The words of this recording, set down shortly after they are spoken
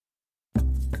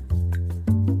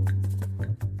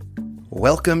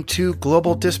Welcome to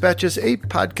Global Dispatches, a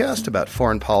podcast about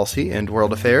foreign policy and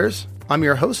world affairs. I'm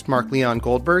your host, Mark Leon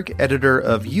Goldberg, editor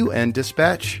of UN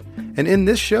Dispatch. And in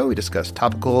this show, we discuss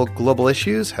topical global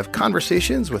issues, have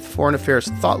conversations with foreign affairs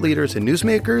thought leaders and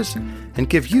newsmakers, and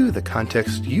give you the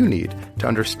context you need to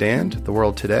understand the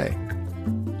world today.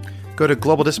 Go to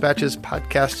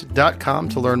globaldispatchespodcast.com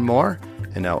to learn more.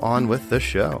 And now on with the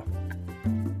show.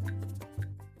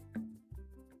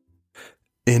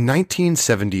 In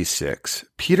 1976,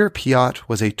 Peter Piot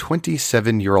was a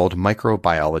 27-year-old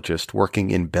microbiologist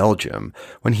working in Belgium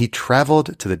when he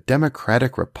traveled to the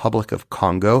Democratic Republic of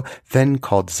Congo, then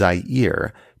called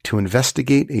Zaire, to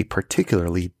investigate a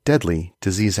particularly deadly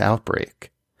disease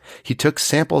outbreak. He took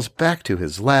samples back to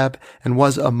his lab and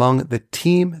was among the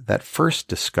team that first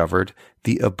discovered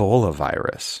the Ebola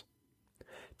virus.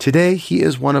 Today, he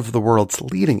is one of the world's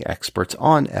leading experts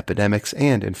on epidemics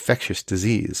and infectious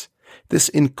disease. This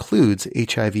includes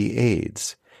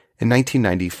HIV/AIDS. In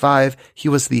 1995, he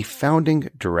was the founding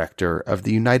director of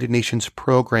the United Nations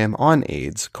Program on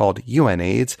AIDS called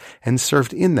UNAIDS and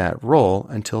served in that role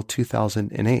until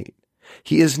 2008.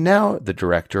 He is now the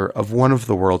director of one of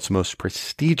the world's most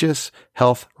prestigious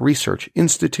health research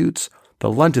institutes,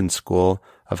 the London School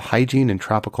of Hygiene and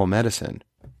Tropical Medicine.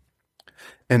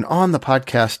 And on the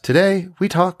podcast today, we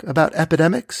talk about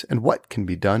epidemics and what can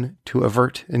be done to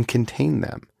avert and contain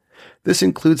them. This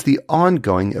includes the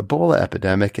ongoing Ebola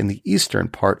epidemic in the eastern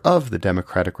part of the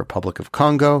Democratic Republic of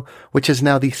Congo, which is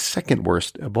now the second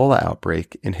worst Ebola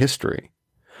outbreak in history.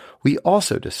 We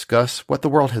also discuss what the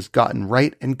world has gotten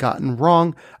right and gotten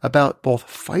wrong about both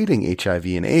fighting HIV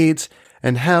and AIDS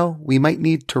and how we might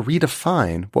need to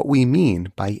redefine what we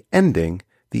mean by ending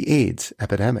the AIDS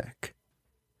epidemic.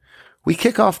 We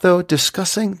kick off, though,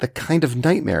 discussing the kind of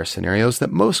nightmare scenarios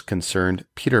that most concerned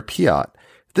Peter Piot.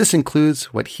 This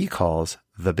includes what he calls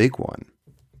the big one.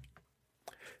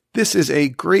 This is a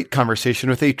great conversation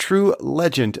with a true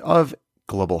legend of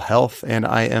global health, and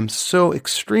I am so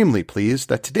extremely pleased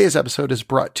that today's episode is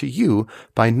brought to you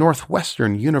by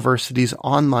Northwestern University's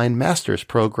online master's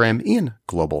program in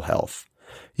global health.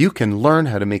 You can learn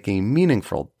how to make a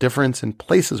meaningful difference in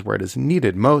places where it is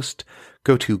needed most.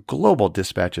 Go to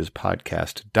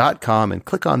globaldispatchespodcast.com and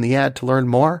click on the ad to learn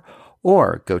more,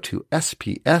 or go to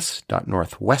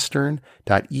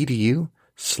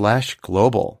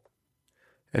sps.northwestern.edu/global.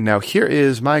 And now here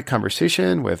is my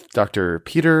conversation with Dr.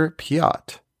 Peter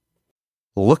Piot.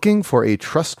 Looking for a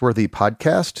trustworthy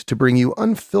podcast to bring you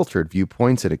unfiltered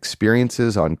viewpoints and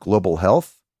experiences on global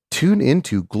health? Tune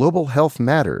into Global Health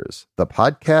Matters, the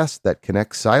podcast that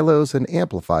connects silos and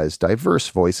amplifies diverse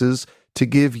voices to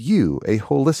give you a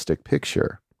holistic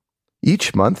picture.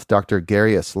 Each month, Dr.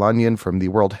 Gary Aslanyan from the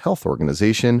World Health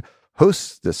Organization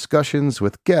hosts discussions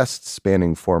with guests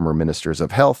spanning former ministers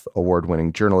of health,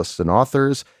 award-winning journalists and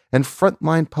authors, and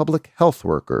frontline public health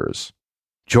workers.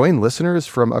 Join listeners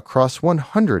from across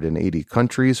 180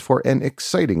 countries for an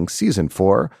exciting Season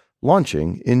 4,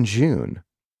 launching in June.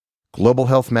 Global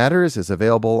Health Matters is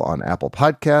available on Apple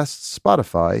Podcasts,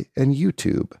 Spotify, and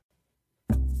YouTube.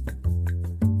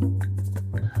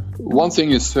 One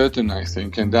thing is certain, I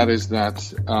think, and that is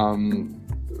that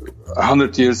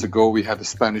 100 years ago we had the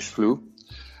Spanish flu,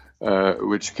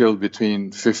 which killed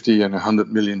between 50 and 100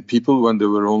 million people when there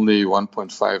were only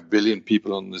 1.5 billion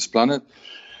people on this planet.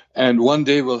 And one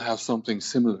day we'll have something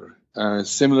similar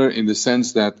in the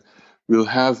sense that we'll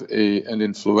have an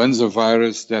influenza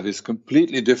virus that is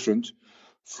completely different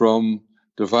from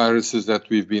the viruses that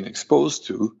we've been exposed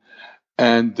to,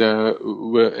 and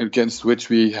against which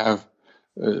we have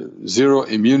zero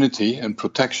immunity and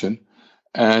protection,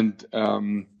 and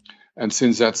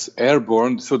since that's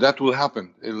airborne, so that will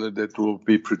happen. That will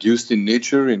be produced in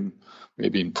nature,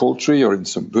 maybe in poultry or in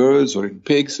some birds or in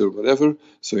pigs or whatever,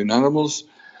 so in animals.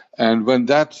 And when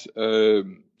that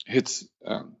hits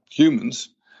humans,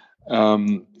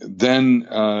 then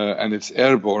and it's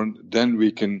airborne, then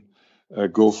we can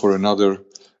go for another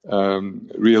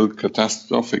real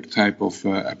catastrophic type of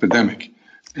epidemic.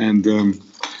 And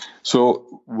so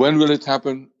when will it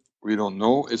happen? We don't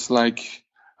know. It's like,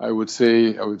 I was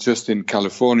just in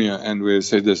California, and we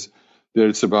say this,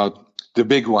 there's about the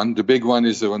big one. The big one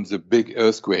is the big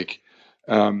earthquake.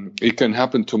 It can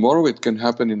happen tomorrow. It can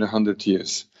happen in 100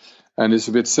 years. And it's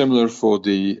a bit similar for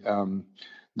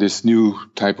this new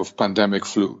type of pandemic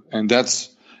flu. And that's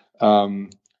the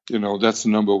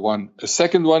number one. A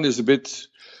second one is a bit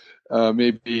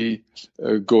maybe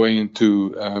going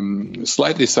into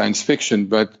slightly science fiction,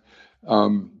 but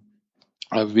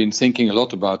I've been thinking a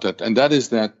lot about that. And that is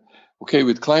that, okay,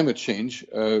 with climate change,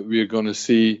 we are going to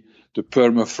see the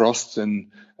permafrost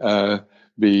and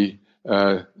be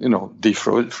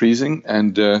defreezing,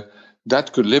 and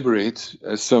that could liberate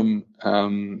some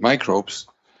microbes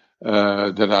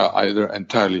that are either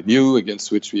entirely new,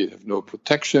 against which we have no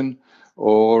protection,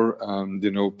 or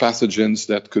pathogens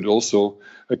that could also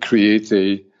create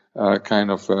a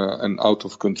kind of an out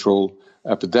of control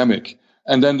epidemic.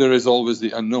 And then there is always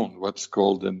the unknown, what's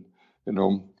called an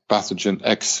pathogen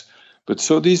X. But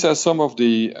so these are some of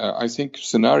the I think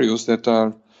scenarios that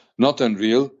are not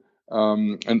unreal.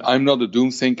 And I'm not a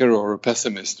doom thinker or a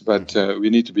pessimist, but we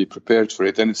need to be prepared for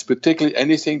it. And it's particularly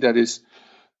anything that is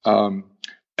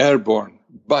airborne.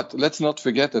 But let's not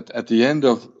forget that at the end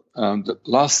of the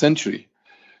last century,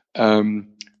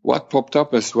 what popped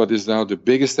up as what is now the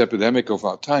biggest epidemic of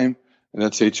our time, and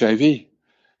that's HIV,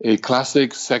 a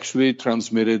classic sexually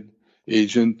transmitted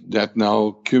agent that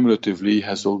now cumulatively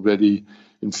has already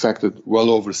infected well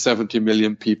over 70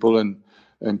 million people and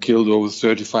killed over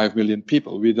 35 million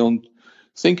people. We don't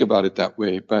think about it that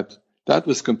way, but that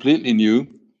was completely new.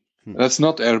 That's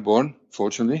not airborne,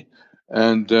 fortunately,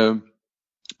 and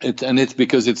it's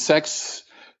because it's sex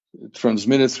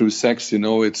transmitted through sex.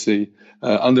 It's a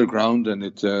underground, and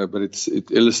it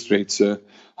illustrates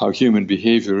how human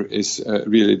behavior is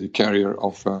really the carrier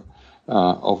of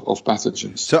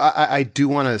pathogens. So I do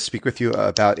want to speak with you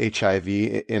about HIV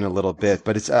in a little bit,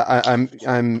 but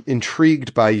I'm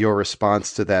intrigued by your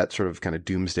response to that sort of kind of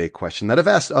doomsday question that I've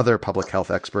asked other public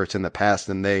health experts in the past,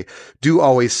 and they do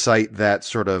always cite that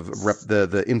sort of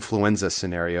the influenza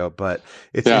scenario. But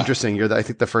it's interesting. You're I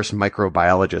think the first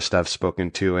microbiologist I've spoken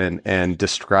to and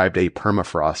described a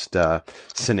permafrost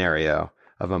scenario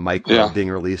of a microbe being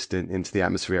released into the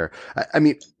atmosphere. I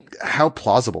mean, how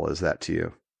plausible is that to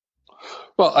you?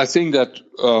 Well, I think that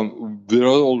there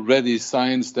are already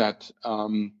signs that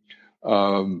from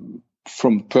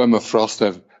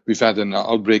permafrost we've had an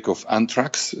outbreak of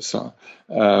anthrax. So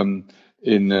I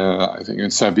think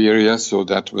in Siberia. So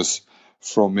that was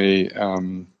from a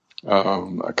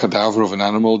cadaver of an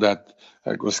animal that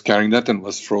was carrying that and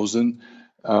was frozen.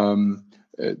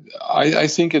 I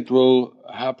think it will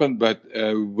happen, but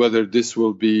whether this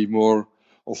will be more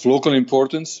of local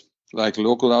importance, like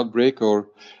local outbreak, or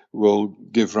will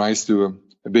give rise to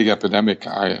a big epidemic,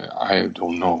 I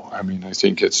don't know. I mean, I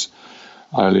think it's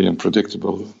highly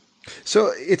unpredictable.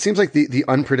 So it seems like the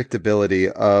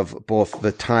unpredictability of both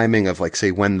the timing of, like,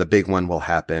 say, when the big one will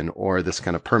happen, or this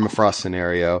kind of permafrost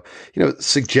scenario,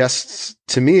 suggests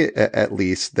to me at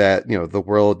least that, the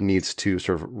world needs to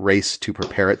sort of race to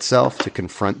prepare itself to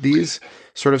confront these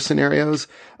sort of scenarios.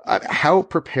 How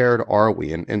prepared are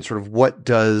we, and sort of what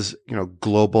does,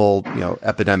 global,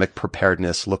 epidemic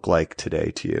preparedness look like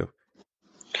today to you?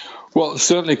 Well,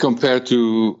 certainly compared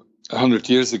to 100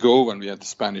 years ago when we had the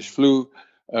Spanish flu,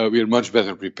 we are much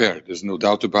better prepared. There's no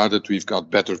doubt about it. We've got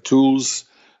better tools.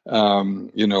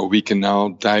 We can now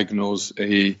diagnose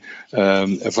a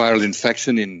viral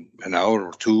infection in an hour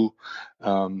or two.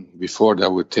 Before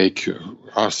that would take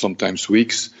sometimes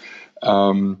weeks.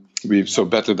 We've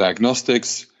better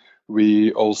diagnostics.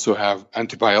 We also have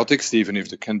antibiotics, even if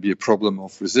there can be a problem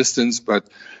of resistance, but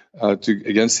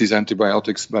against these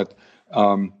antibiotics. But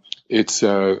it's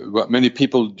many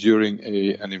people during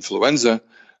an influenza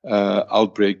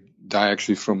outbreak die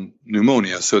actually from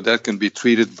pneumonia, so that can be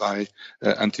treated by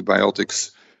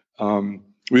antibiotics.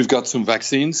 We've got some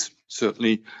vaccines.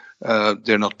 Certainly,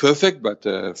 they're not perfect, but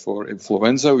for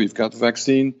influenza, we've got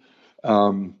vaccine.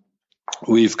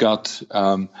 We've got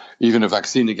even a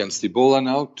vaccine against Ebola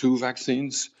now, 2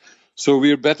 vaccines. So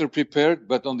we're better prepared.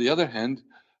 But on the other hand,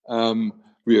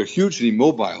 we are hugely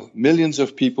mobile. Millions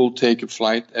of people take a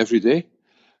flight every day.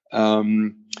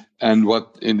 And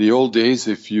what in the old days,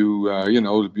 if you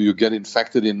get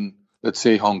infected in, let's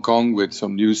say, Hong Kong with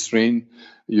some new strain,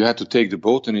 you had to take the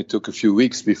boat, and it took a few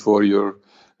weeks before you're,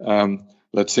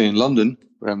 let's say, in London,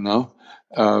 where I'm now.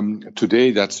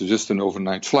 Today, that's just an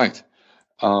overnight flight.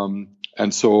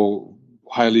 And so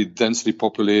highly densely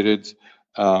populated.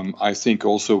 I think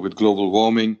also with global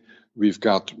warming, we've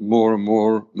got more and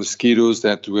more mosquitoes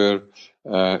that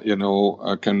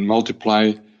can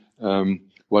multiply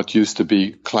what used to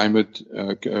be climate,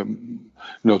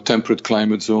 temperate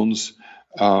climate zones.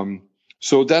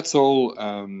 So that's all,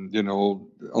 on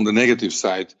the negative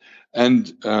side.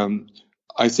 And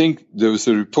I think there was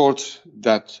a report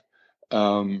that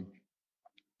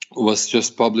was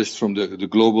just published from the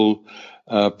Global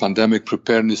Pandemic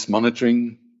Preparedness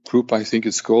Monitoring Group, I think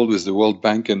it's called, with the World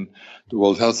Bank and the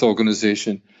World Health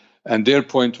Organization. And their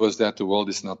point was that the world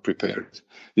is not prepared.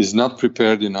 Is not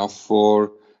prepared enough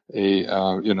for a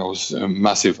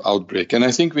massive outbreak. And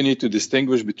I think we need to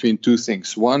distinguish between 2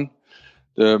 things. One,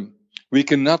 we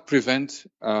cannot prevent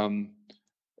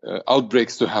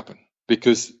outbreaks to happen.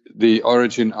 because the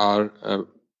origin are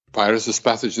viruses,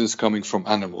 pathogens coming from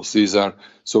animals. These are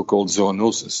so-called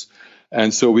zoonoses.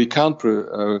 And so we can't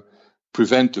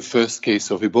prevent the first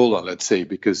case of Ebola, let's say,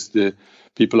 because the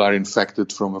people are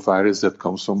infected from a virus that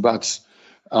comes from bats.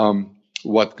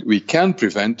 What we can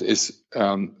prevent is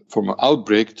from an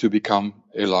outbreak to become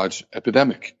a large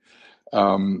epidemic.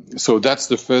 So that's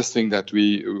the first thing that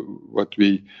we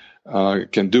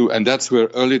can do. And that's where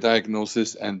early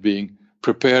diagnosis and being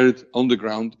prepared on the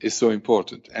ground is so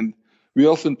important. And we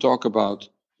often talk about,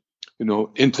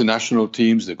 international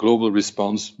teams, the global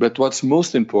response, but what's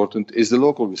most important is the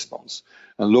local response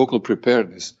and local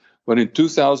preparedness. When in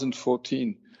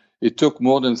 2014, it took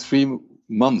more than 3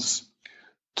 months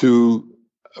to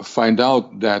find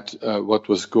out that what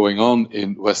was going on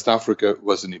in West Africa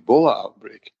was an Ebola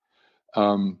outbreak.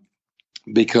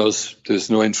 Because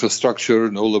there's no infrastructure,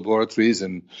 no laboratories,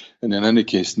 and in any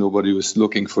case, nobody was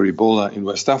looking for Ebola in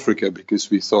West Africa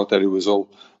because we thought that it was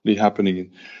only happening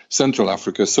in Central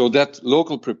Africa. So that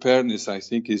local preparedness, I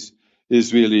think, is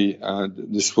really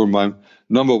this for my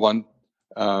number one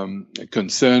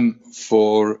concern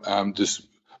for just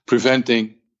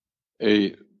preventing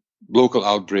a local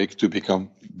outbreak to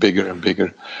become bigger and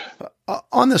bigger.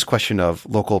 On this question of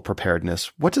local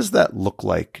preparedness, what does that look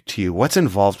like to you? What's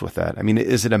involved with that? I mean,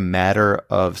 is it a matter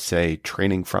of, say,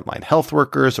 training frontline health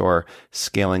workers or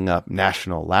scaling up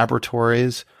national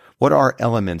laboratories? What are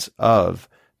elements of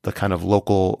the kind of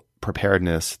local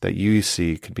preparedness that you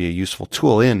see could be a useful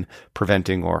tool in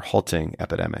preventing or halting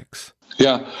epidemics?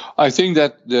 Yeah, I think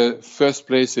that the first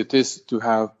place it is to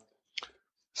have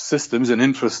systems and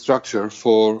infrastructure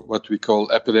for what we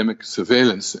call epidemic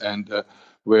surveillance, and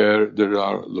where there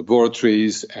are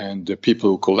laboratories and people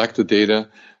who collect the data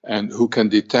and who can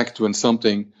detect when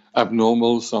something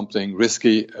abnormal, something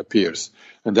risky appears.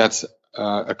 And that's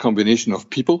a combination of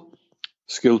people,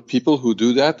 skilled people who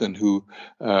do that and who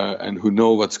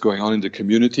know what's going on in the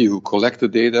community, who collect the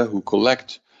data, who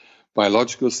collect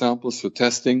biological samples for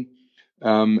testing,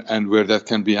 and where that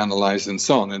can be analyzed and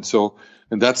so on.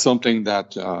 And that's something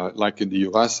that, like in the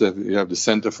US, you have the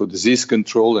Center for Disease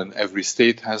Control, and every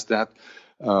state has that.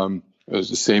 It's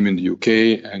the same in the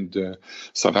UK, and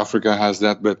South Africa has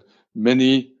that. But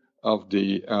many of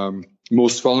the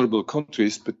most vulnerable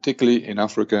countries, particularly in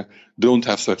Africa, don't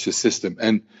have such a system.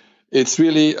 And it's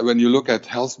really, when you look at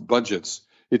health budgets,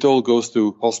 it all goes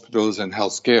to hospitals and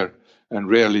healthcare, and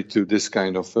rarely to this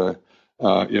kind of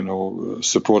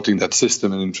supporting that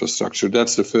system and infrastructure.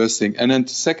 That's the first thing. And then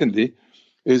secondly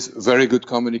is very good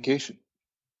communication.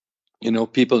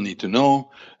 People need to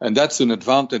know, and that's an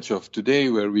advantage of today,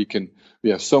 where we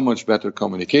have so much better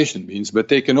communication means, but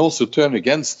they can also turn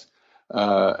against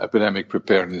epidemic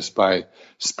preparedness by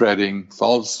spreading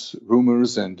false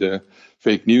rumors and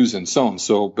fake news and so on.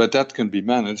 But that can be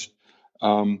managed.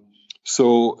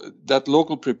 So that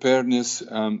local preparedness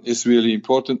is really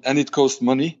important, and it costs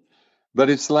money. But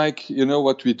it's like,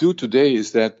 what we do today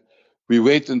is that we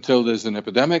wait until there's an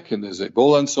epidemic and there's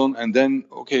Ebola and so on, and then,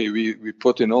 okay, we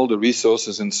put in all the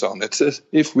resources and so on. It's as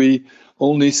if we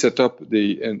only set up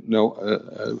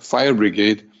the fire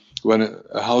brigade when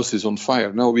a house is on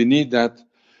fire. No, we need that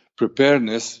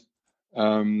preparedness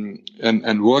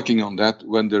and working on that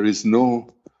when there is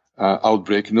no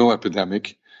outbreak, no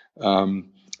epidemic, and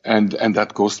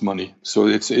that costs money. So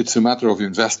it's a matter of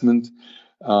investment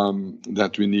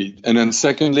that we need. And then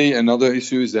secondly, another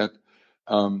issue is that,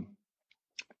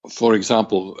 for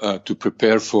example, to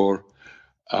prepare for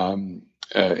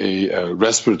a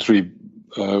respiratory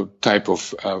type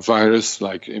of virus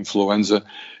like influenza,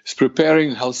 is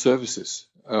preparing health services,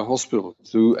 hospital,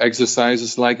 through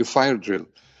exercises like a fire drill.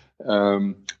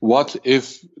 What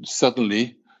if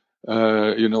suddenly,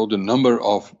 the number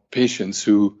of patients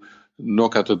who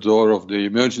knock at the door of the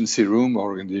emergency room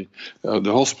or in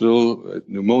the hospital,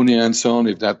 pneumonia and so on,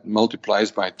 if that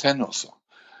multiplies by 10 or so?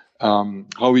 How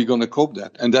are we going to cope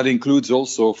that? And that includes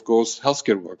also, of course,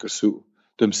 healthcare workers who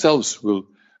themselves will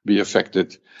be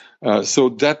affected. So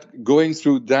that going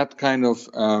through that kind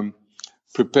of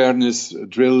preparedness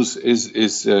drills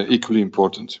is equally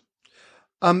important.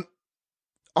 On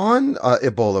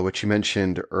Ebola, which you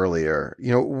mentioned earlier,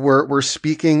 we're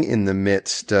speaking in the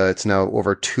midst, it's now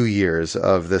over 2 years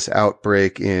of this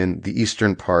outbreak in the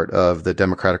eastern part of the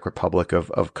Democratic Republic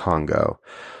of Congo.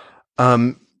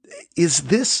 Is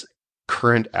this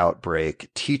current outbreak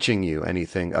teaching you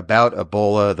anything about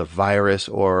Ebola, the virus,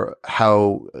 or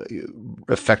how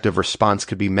effective response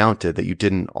could be mounted that you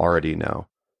didn't already know?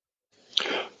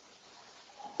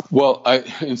 Well,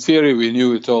 in theory, we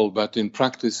knew it all, but in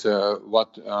practice,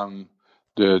 what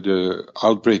the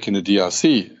outbreak in the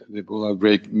DRC, the Ebola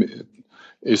outbreak,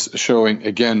 is showing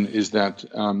again is that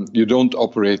you don't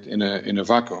operate in a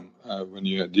vacuum when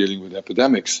you are dealing with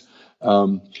epidemics.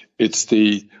 It's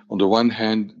on the one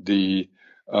hand the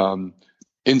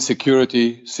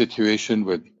insecurity situation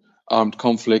with armed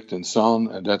conflict and so on,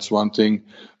 and that's one thing.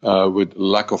 With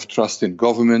lack of trust in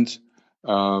government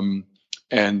and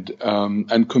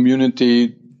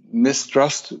community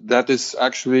mistrust, that is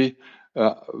actually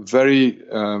very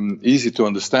easy to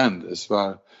understand as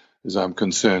far as I'm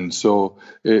concerned. So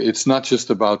it's not just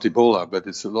about Ebola, but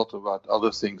it's a lot about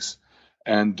other things.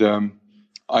 And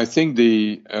I think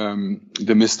the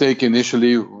mistake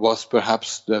initially was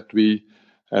perhaps that we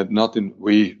had not,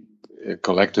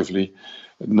 collectively,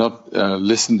 not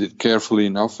listened it carefully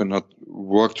enough and not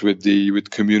worked with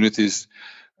communities,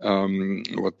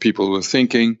 what people were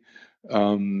thinking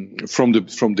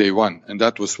from day one. And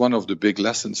that was one of the big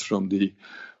lessons from the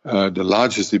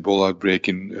largest Ebola outbreak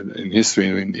in history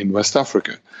in West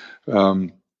Africa.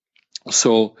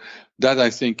 So that, I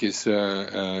think, is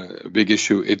a big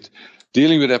issue.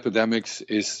 Dealing with epidemics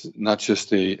is not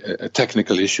just a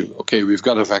technical issue. Okay, we've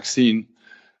got a vaccine,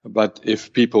 but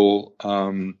if people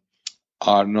are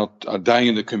dying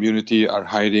in the community, are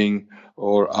hiding,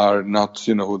 or are not,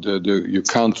 you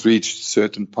can't reach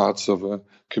certain parts of a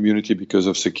community because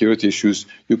of security issues,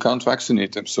 you can't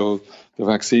vaccinate them. So the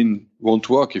vaccine won't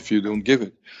work if you don't give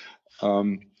it.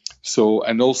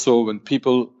 And also when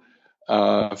people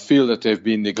feel that they've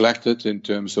been neglected in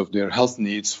terms of their health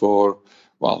needs for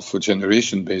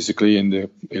generation, basically, in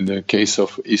the case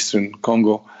of Eastern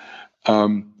Congo,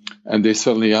 and they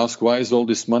suddenly ask, why is all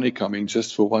this money coming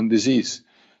just for one disease?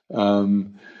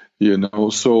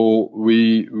 So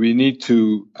we need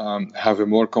to have a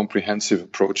more comprehensive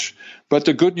approach. But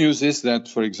the good news is that,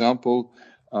 for example,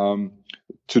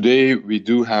 today we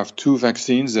do have 2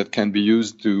 vaccines that can be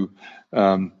used to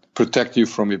protect you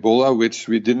from Ebola, which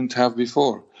we didn't have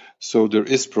before. So there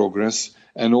is progress,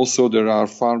 and also there are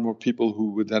far more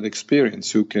people with that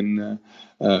experience who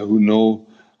know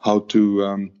how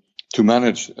to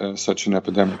manage such an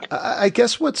epidemic. I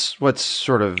guess what's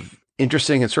sort of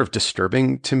interesting and sort of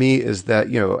disturbing to me is that,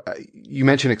 you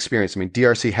mentioned experience. I mean,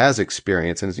 DRC has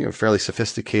experience and, fairly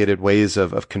sophisticated ways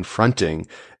of confronting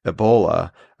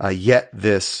Ebola. Yet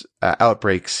this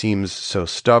outbreak seems so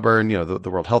stubborn. The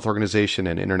World Health Organization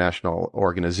and international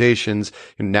organizations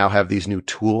now have these new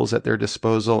tools at their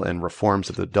disposal and reforms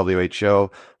of the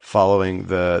WHO following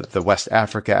the West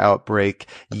Africa outbreak.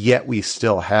 Yet we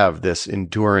still have this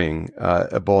enduring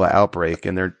Ebola outbreak,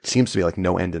 and there seems to be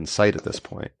no end in sight at this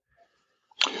point.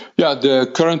 Yeah, the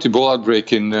current Ebola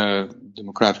outbreak in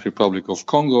Democratic Republic of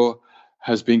Congo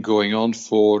has been going on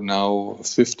for now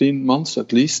 15 months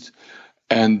at least.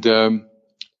 And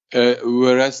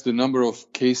whereas the number of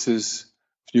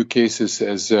new cases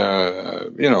is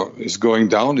going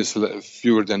down, is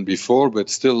fewer than before,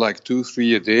 but still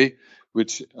 2-3 a day,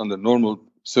 which under normal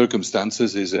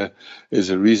circumstances is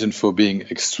a reason for being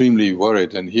extremely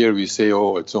worried. And here we say,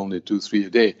 it's only 2-3 a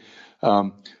day.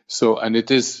 And it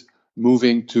is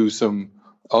moving to some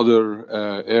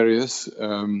other areas,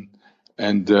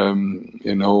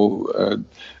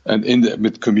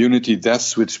 with community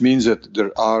deaths, which means that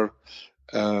there are,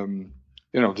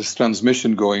 this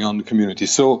transmission going on in the community.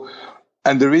 So,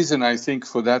 and the reason I think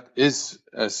for that is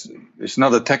it's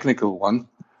not a technical one,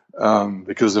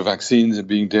 because the vaccines are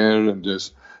being there, and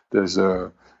there's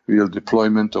a real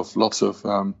deployment of lots of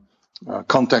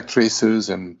contact tracers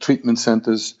and treatment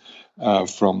centers.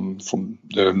 From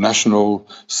the national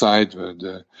side,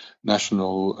 the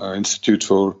National Institute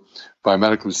for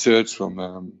Biomedical Research,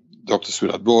 from Doctors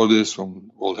Without Borders, from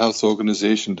World Health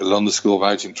Organization, the London School of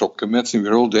Hygiene, Tropical Medicine,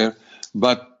 we're all there.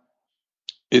 But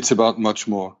it's about much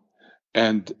more.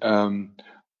 And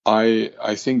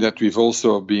I think that we've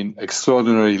also been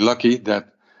extraordinarily lucky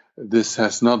that this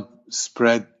has not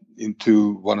spread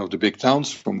into one of the big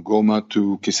towns, from Goma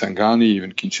to Kisangani,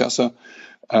 even Kinshasa.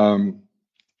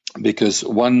 Because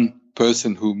one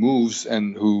person who moves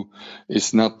and who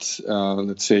is not,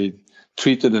 let's say,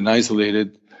 treated and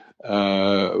isolated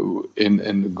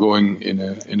in going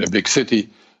in a big city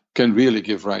can really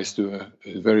give rise to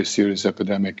a very serious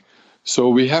epidemic. So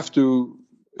we have to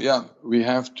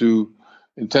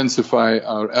intensify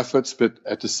our efforts, but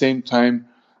at the same time,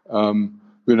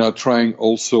 we're now trying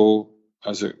also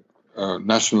as a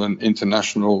national and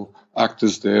international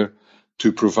actors there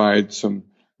to provide some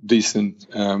decent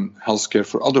healthcare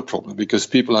for other problems, because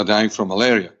people are dying from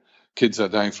malaria, kids are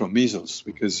dying from measles,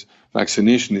 because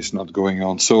vaccination is not going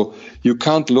on. So you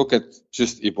can't look at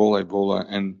just Ebola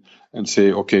and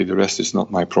say, okay, the rest is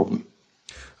not my problem.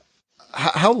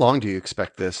 How long do you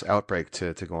expect this outbreak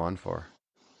to go on for?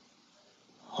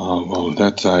 Oh, well,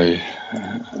 that I.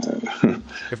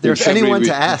 If there's anyone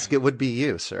to ask, it would be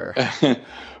you, sir.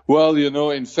 Well,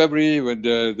 in February when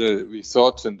we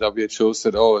thought and WHO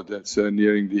said, "Oh, that's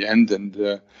nearing the end," and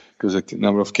because the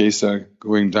number of cases are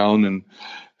going down, and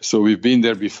so we've been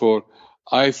there before.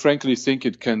 I frankly think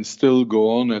it can still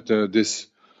go on at this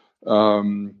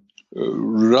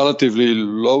relatively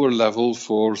lower level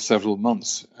for several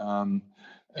months, but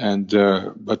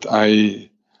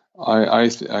I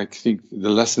think the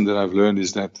lesson that I've learned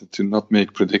is that to not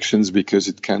make predictions because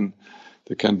there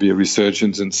can be a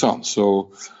resurgence and so on.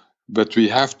 So, but we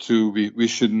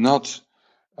should not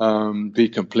be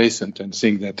complacent and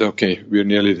think that, okay, we're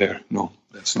nearly there. No,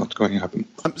 that's not going to happen.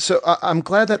 So I'm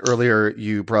glad that earlier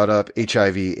you brought up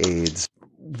HIV/AIDS.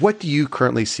 What do you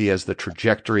currently see as the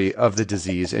trajectory of the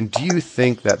disease? And do you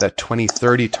think that that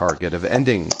 2030 target of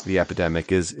ending the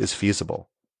epidemic is feasible?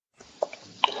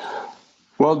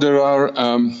 Well, there are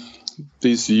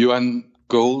these UN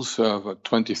goals of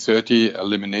 2030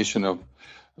 elimination of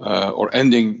or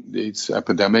ending its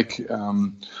epidemic,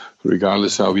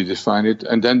 regardless how we define it.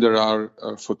 And then there are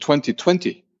for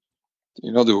 2020,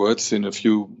 in other words, in a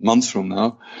few months from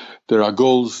now, there are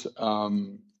goals,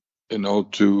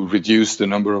 to reduce the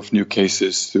number of new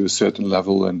cases to a certain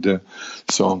level and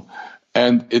so on.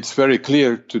 And it's very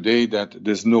clear today that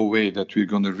there's no way that we're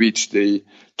going to reach the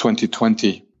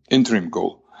 2020 interim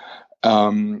goal,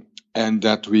 and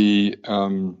that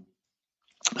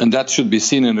and that should be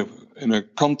seen in a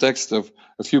context of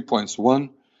a few points.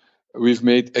 One, we've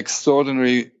made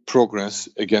extraordinary progress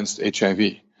against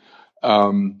HIV.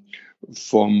 From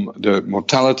the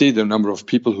mortality, the number of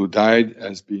people who died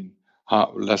has been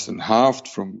less than halved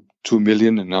from 2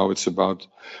 million, and now it's about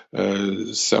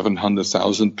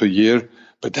 700,000 per year.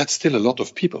 But that's still a lot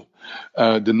of people.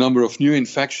 The number of new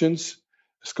infections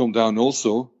has come down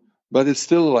also, but it's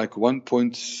still like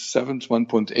 1.7,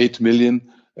 1.8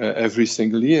 million every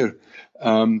single year.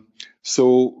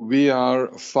 So we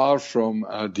are far from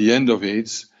the end of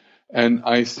AIDS, and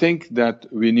I think that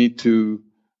we need to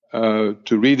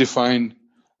redefine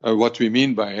what we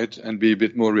mean by it and be a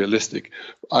bit more realistic.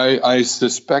 I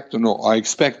expect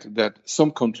that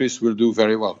some countries will do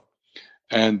very well,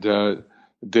 and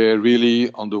they're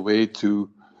really on the way to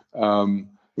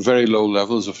very low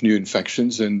levels of new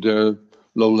infections and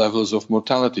low levels of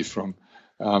mortality from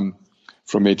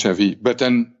HIV. But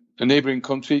then a neighboring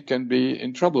country can be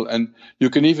in trouble, and you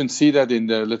can even see that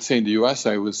let's say in the US.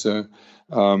 I was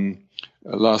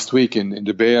last week in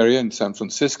the Bay Area in San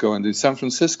Francisco, and in San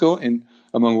Francisco,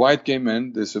 among white gay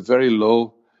men, there's a very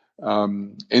low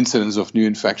incidence of new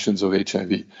infections of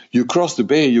HIV. You cross the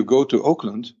Bay, you go to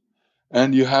Oakland,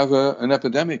 and you have an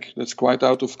epidemic that's quite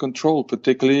out of control,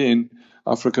 particularly in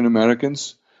African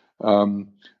Americans,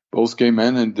 both gay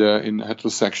men and in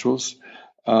heterosexuals.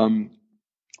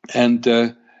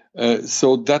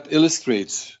 So that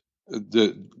illustrates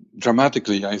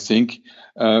dramatically, I think,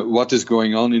 what is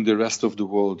going on in the rest of the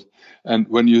world. And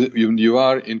when you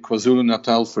are in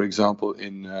KwaZulu-Natal, for example,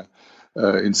 in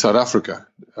South Africa,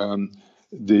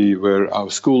 where our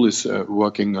school is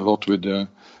working a lot with the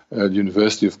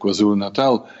University of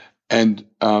KwaZulu-Natal, and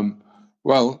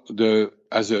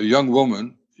as a young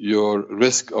woman, your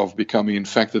risk of becoming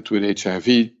infected with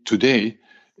HIV today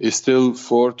is still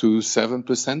 4 to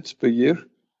 7% per year.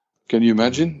 Can you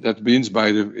imagine? That means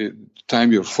by the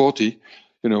time you're 40,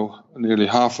 nearly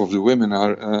half of the women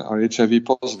are HIV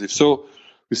positive. So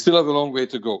we still have a long way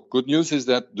to go. Good news is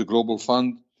that the Global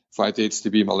Fund, Fight AIDS,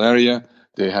 TB, Malaria,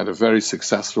 they had a very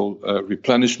successful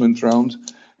replenishment round.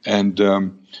 And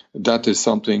that is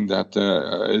something that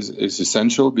is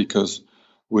essential, because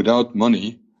without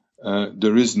money,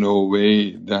 there is no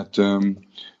way that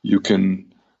you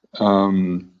can,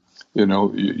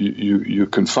 you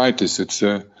can fight this. It's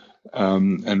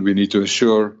and we need to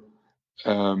assure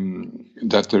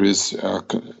that there is,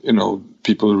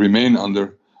 people remain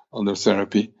under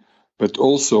therapy, but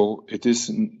also it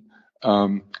is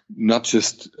not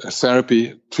just a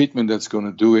therapy treatment that's going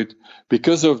to do it.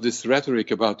 Because of this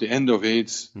rhetoric about the end of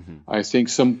AIDS, I think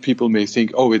some people may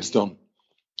think, oh, it's done.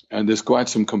 And there's quite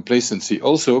some complacency.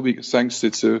 Also, because thanks,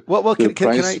 it's a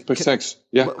price per sex.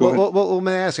 Yeah, go ahead. Well,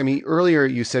 may I ask? I mean, earlier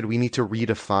you said we need to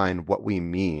redefine what we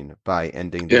mean by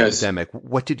ending the epidemic.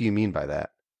 What did you mean by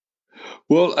that?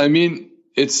 Well, I mean,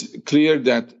 it's clear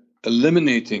that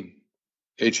eliminating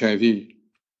HIV,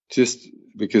 just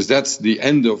because that's the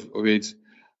end of AIDS,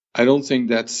 I don't think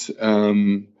that's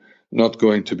not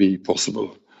going to be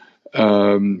possible.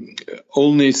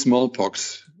 Only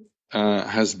smallpox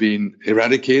has been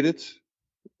eradicated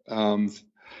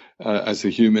as a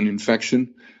human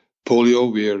infection.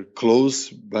 polio, we are close,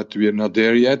 but we are not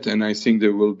there yet. And I think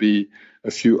there will be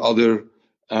a few other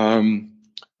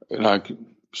like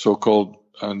so-called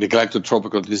neglected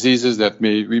tropical diseases that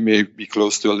we may be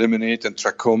close to eliminate. And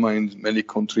trachoma in many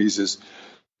countries is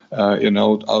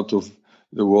out of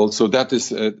the world. So that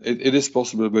is it is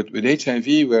possible. But with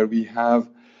HIV, where we have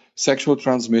sexual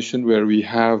transmission, where we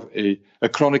have a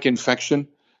chronic infection,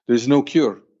 there is no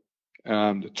cure.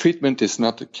 The treatment is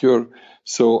not a cure.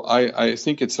 So I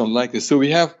think it's unlikely. So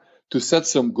we have to set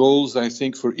some goals, I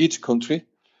think, for each country.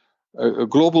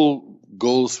 Global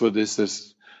goals for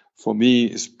this for me,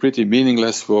 is pretty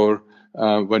meaningless for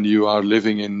when you are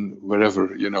living in wherever,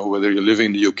 whether you're living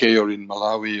in the UK or in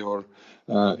Malawi or,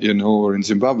 or in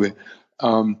Zimbabwe.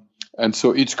 And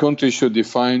so each country should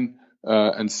define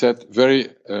and set very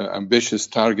ambitious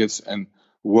targets and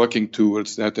working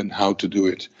towards that and how to do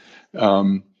it.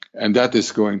 And that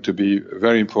is going to be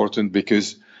very important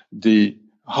because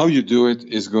how you do it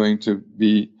is going to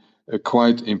be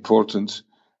quite important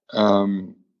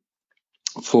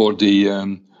for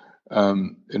the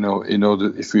in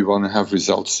order if we want to have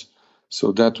results.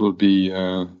 So that will be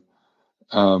the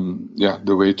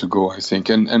way to go, I think.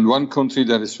 And one country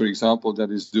that is, for example,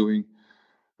 that is doing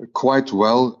quite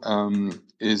well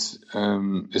is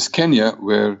Kenya,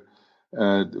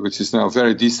 which is now a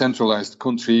very decentralized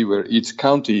country where each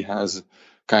county has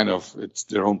it's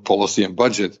their own policy and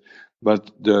budget,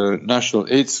 but the National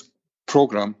AIDS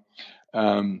Program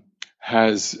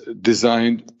has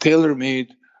designed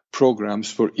tailor-made programs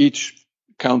for each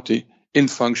county in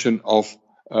function of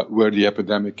where the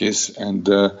epidemic is. And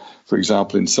for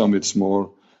example, in some it's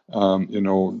more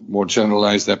more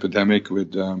generalized epidemic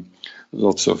with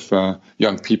lots of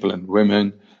young people and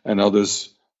women, and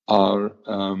others are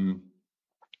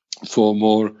for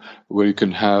more where you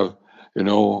can have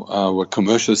where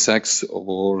commercial sex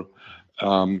or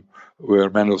where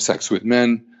men have sex with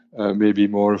men may be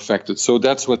more affected. So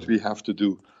that's what we have to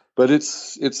do. But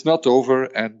it's not over,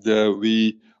 and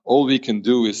all we can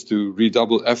do is to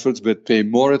redouble efforts, but pay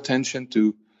more attention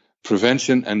to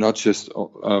prevention and not just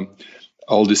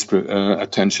all this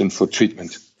attention for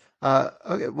treatment.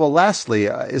 Okay. Well, lastly,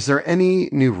 is there any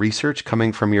new research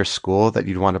coming from your school that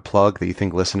you'd want to plug that you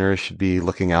think listeners should be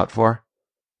looking out for?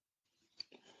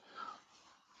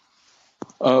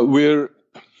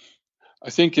 I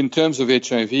think in terms of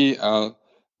HIV,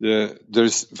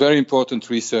 there's very important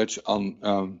research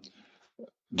on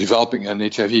developing an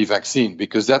HIV vaccine,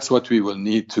 because that's what we will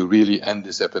need to really end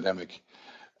this epidemic.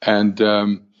 And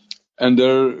there,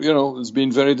 it's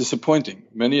been very disappointing.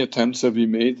 Many attempts have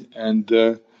been made, and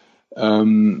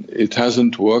it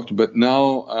hasn't worked. But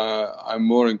now I'm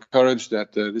more encouraged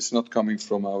that this is not coming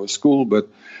from our school, but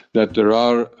that there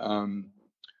are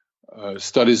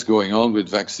studies going on with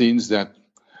vaccines that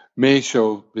may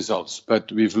show results.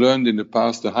 But we've learned in the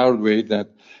past the hard way that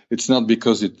it's not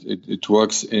because it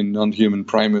works in non-human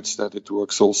primates that it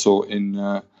works also in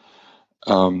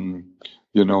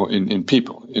in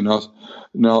people.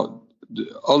 Now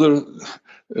the other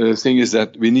thing is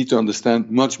that we need to understand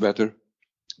much better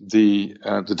the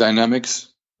dynamics.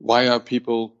 Why are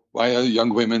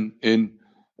young women in,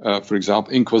 for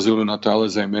example, in KwaZulu-Natal,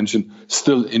 as I mentioned,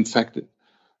 still infected?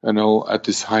 At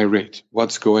this high rate,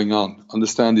 what's going on?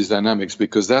 Understand these dynamics,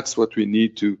 because that's what we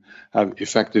need to have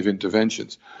effective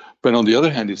interventions. But on the other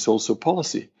hand, it's also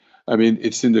policy. I mean,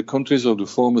 it's in the countries of the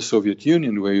former Soviet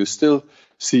Union where you still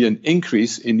see an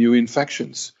increase in new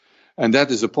infections. And that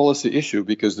is a policy issue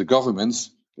because the governments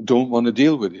don't want to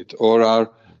deal with it, or are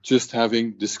just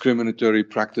having discriminatory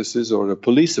practices or a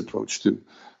police approach to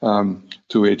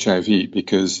HIV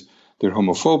because they're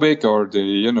homophobic, or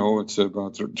it's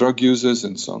about drug users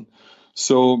and so on.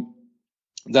 So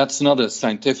that's not a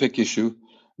scientific issue.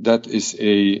 That is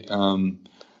a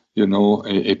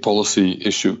policy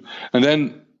issue. And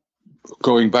then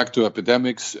going back to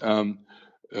epidemics, it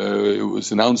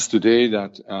was announced today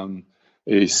that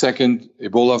a second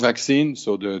Ebola vaccine,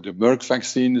 so the Merck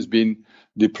vaccine, has been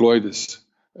deployed as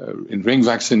in ring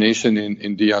vaccination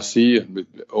in DRC, and with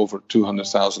over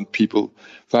 200,000 people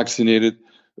vaccinated.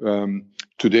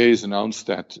 Today is announced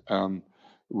that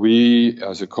we,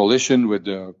 as a coalition with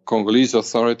the Congolese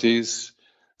authorities,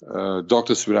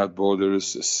 Doctors Without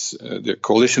Borders, the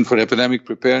Coalition for Epidemic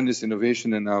Preparedness,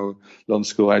 Innovation, and our London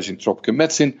School of Hygiene and Tropical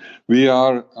Medicine, we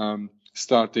are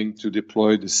starting to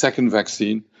deploy the second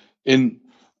vaccine in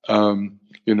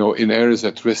areas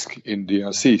at risk in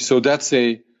DRC. So that's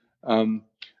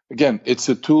again, it's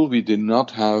a tool we did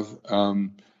not have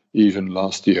even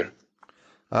last year.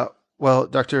 Well,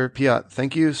 Dr. Piot,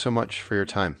 thank you so much for your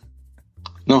time.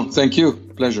 No, thank you.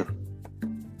 Pleasure.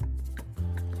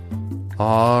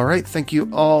 All right. Thank you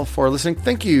all for listening.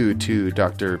 Thank you to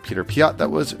Dr. Peter Piot. That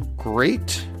was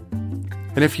great.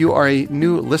 And if you are a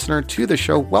new listener to the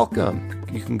show, welcome.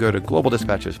 You can go to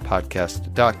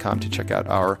globaldispatchespodcast.com to check out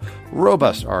our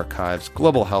robust archives.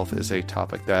 Global health is a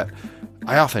topic that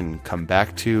I often come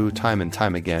back to time and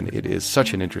time again. It is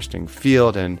such an interesting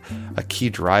field and a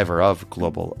key driver of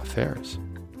global affairs.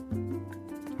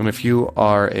 And if you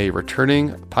are a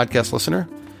returning podcast listener,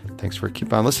 thanks for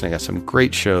keeping on listening. I have some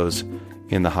great shows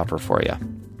in the hopper for you.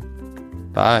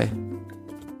 Bye.